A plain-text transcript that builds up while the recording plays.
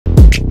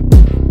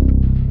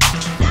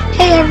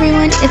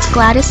everyone, it's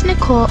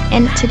Gladys-Nicole,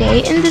 and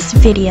today in this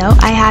video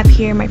I have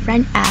here my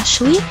friend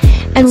Ashley,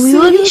 and we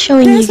will be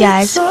showing you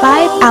guys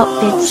 5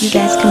 outfits you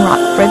guys can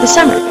rock for the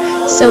summer.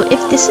 So if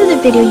this is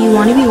the video you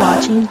want to be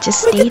watching,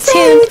 just stay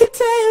tuned.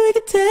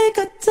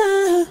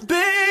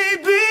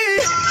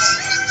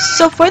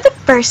 So for the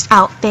first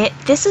outfit,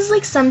 this is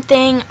like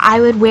something I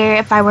would wear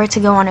if I were to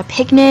go on a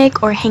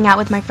picnic or hang out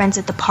with my friends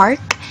at the park.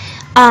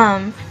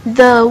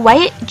 The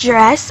white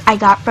dress I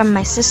got from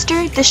my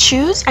sister, the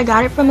shoes I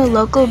got it from a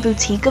local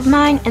boutique of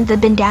mine, and the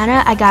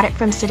bandana I got it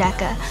from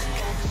Sedeka.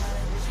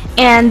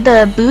 And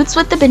the boots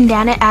with the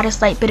bandana add a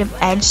slight bit of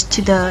edge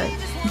to the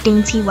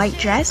dainty white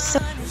dress.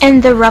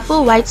 And the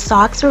ruffle white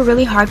socks were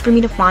really hard for me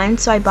to find,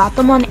 so I bought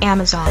them on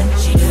Amazon.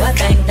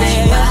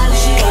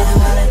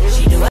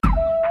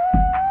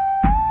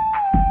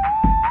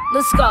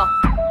 Let's go.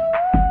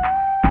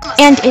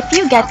 And if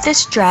you get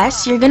this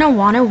dress, you're gonna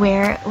want to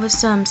wear it with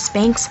some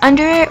Spanx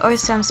under it or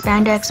some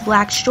spandex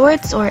black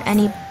shorts or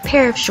any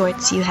pair of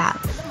shorts you have.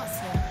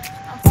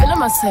 I'm feeling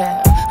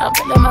myself. I'm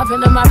feeling myself.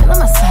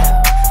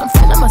 I'm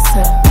feeling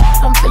myself.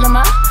 I'm feeling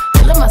myself.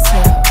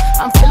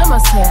 I'm feeling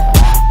myself.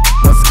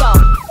 Let's go.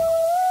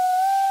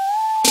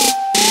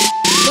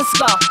 Let's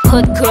go.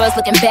 Hood girls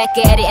looking back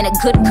at it, and a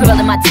good girl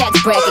in my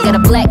tax bracket. Got a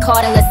black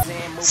card and let's.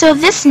 So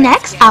this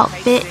next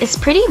outfit is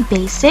pretty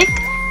basic.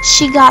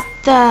 She got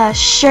the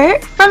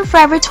shirt from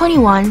Forever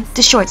 21,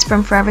 the shorts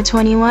from Forever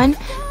 21,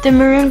 the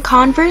maroon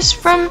Converse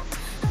from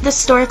the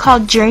store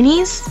called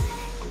Journeys,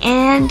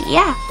 and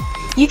yeah,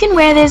 you can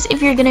wear this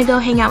if you're gonna go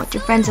hang out with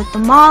your friends at the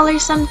mall or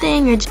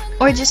something,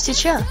 or just to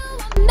chill.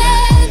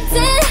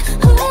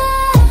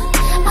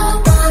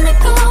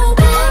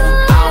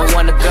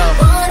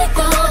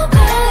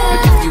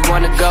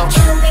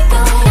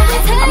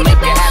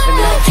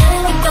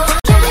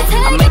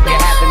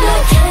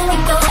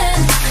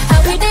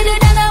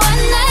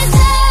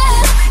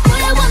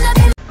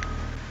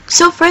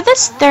 So for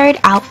this third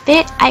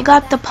outfit, I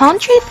got the palm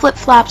tree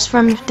flip-flops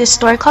from this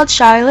store called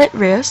Charlotte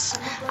Russe.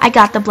 I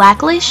got the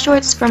black lace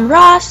shorts from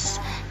Ross,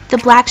 the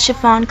black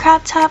chiffon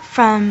crop top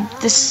from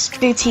this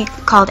boutique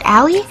called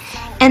Alley,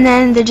 and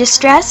then the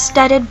distressed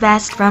studded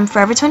vest from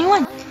Forever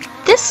 21.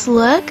 This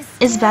look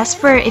is best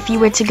for if you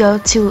were to go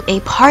to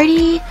a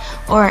party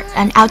or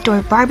an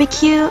outdoor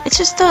barbecue. It's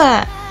just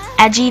a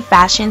edgy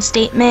fashion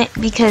statement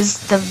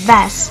because the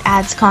vest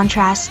adds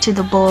contrast to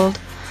the bold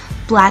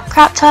black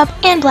crop top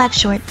and black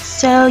shorts.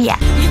 So yeah.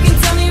 You can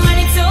tell me when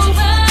it's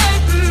over,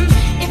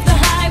 if the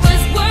high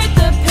was worth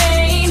the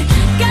pain.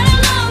 Got a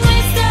long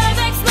list of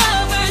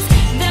ex-lovers,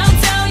 they'll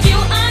tell you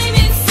I'm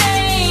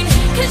insane.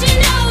 Cause you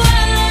know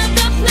I love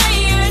the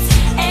players,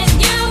 and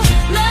you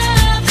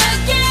love the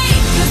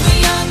game. Cause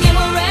we're young and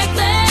we're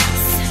reckless,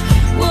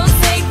 we'll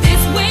take this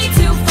way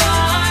too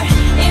far,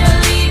 it'll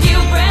leave you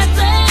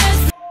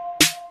breathless.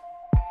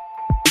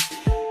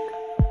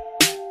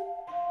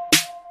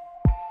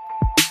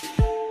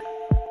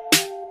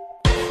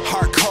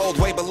 Heart cold,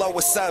 way below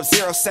what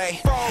sub-zero say.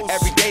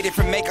 Every day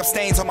different makeup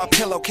stains on my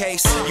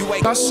pillowcase. You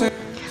wake up.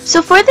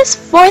 So for this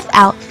fourth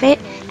outfit,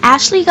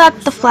 Ashley got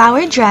the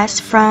flower dress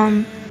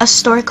from a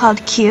store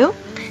called Q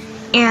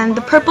and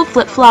the purple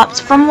flip-flops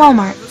from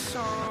Walmart.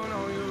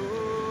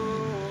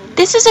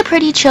 This is a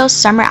pretty chill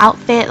summer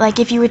outfit. Like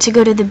if you were to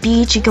go to the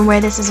beach, you can wear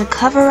this as a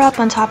cover-up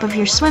on top of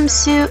your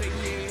swimsuit,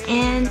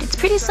 and it's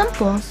pretty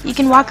simple. You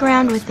can walk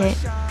around with it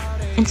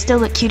and still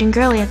look cute and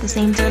girly at the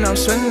same time.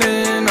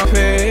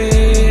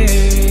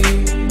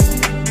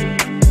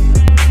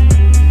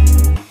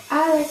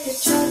 I like the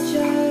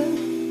xoxo,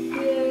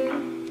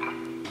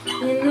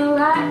 yeah, in the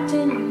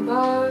Latin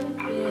bar,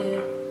 yeah,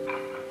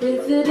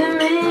 with the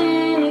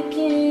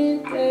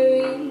Dominican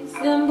very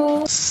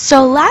simple.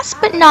 So last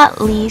but not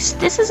least,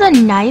 this is a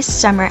nice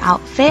summer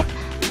outfit.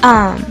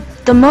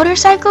 The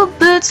motorcycle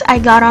boots I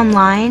got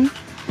online.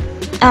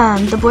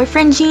 The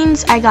boyfriend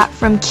jeans I got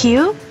from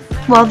Q.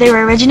 Well, they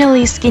were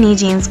originally skinny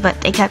jeans, but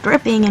they kept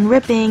ripping and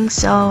ripping,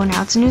 so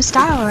now it's a new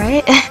style,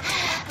 right?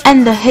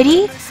 And the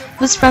hoodie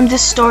was from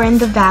this store in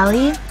the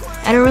Valley.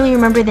 I don't really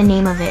remember the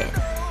name of it.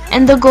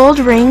 And the gold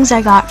rings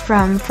I got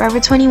from Forever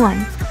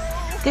 21.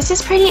 This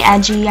is pretty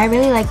edgy. I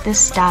really like this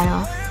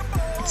style.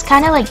 It's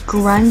kind of like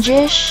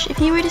grunge-ish, if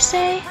you were to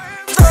say.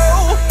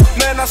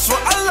 Man, I swear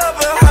I love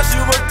her, how she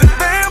work the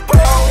damn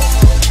pole.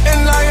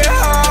 And I get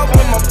hard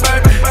with my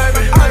baby.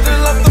 I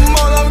just left the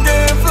mall, I'm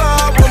getting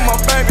fly with my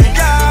baby.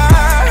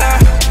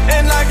 Yeah,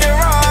 and I get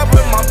ride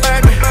with my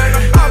baby.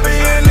 I be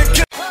in the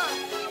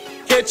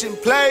kitchen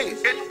plays,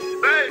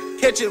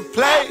 kitchen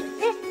play.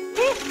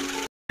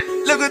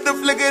 Look at the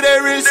flick of that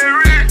wrist.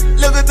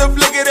 Look at the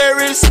flick of that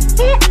wrist.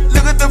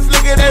 Look at the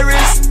flick of that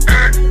wrist.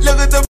 Look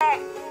at the.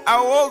 I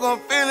woke up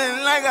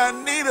feeling like I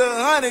need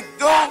 100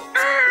 gold.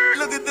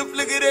 Look at the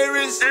flick of that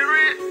wrist.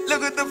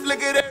 Look at the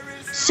flick of that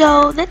wrist.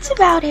 So that's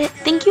about it.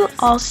 Thank you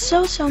all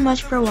so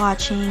much for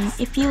watching.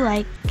 If you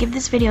like, give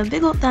this video a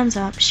big old thumbs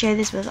up, share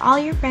this with all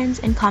your friends,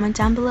 and comment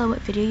down below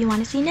what video you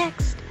want to see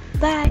next.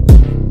 Bye!